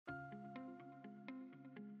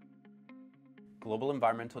Global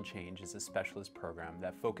Environmental Change is a specialist program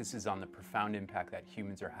that focuses on the profound impact that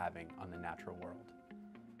humans are having on the natural world.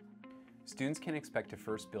 Students can expect to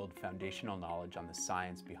first build foundational knowledge on the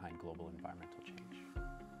science behind global environmental change.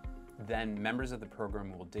 Then, members of the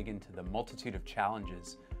program will dig into the multitude of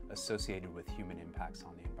challenges associated with human impacts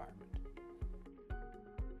on the environment.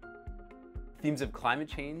 Themes of climate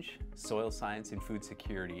change, soil science, and food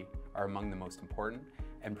security are among the most important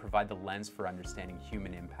and provide the lens for understanding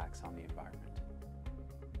human impacts on the environment.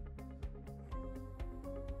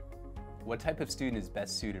 What type of student is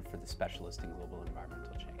best suited for the specialist in global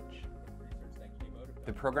environmental change?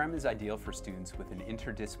 The program is ideal for students with an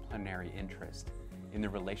interdisciplinary interest in the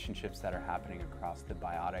relationships that are happening across the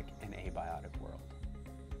biotic and abiotic world.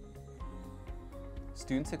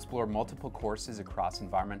 Students explore multiple courses across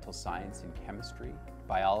environmental science and chemistry,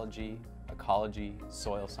 biology, ecology,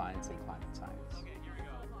 soil science, and climate science.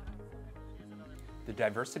 The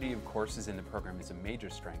diversity of courses in the program is a major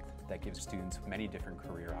strength that gives students many different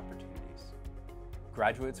career opportunities.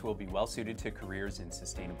 Graduates will be well suited to careers in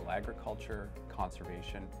sustainable agriculture,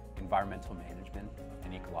 conservation, environmental management,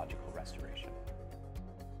 and ecological restoration.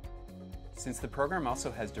 Since the program also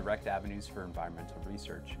has direct avenues for environmental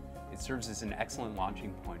research, it serves as an excellent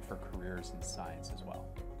launching point for careers in science as well.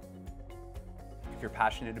 If you're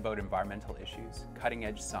passionate about environmental issues,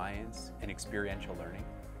 cutting-edge science, and experiential learning,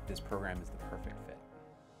 this program is the perfect fit.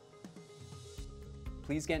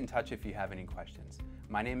 Please get in touch if you have any questions.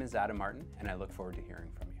 My name is Adam Martin, and I look forward to hearing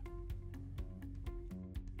from you.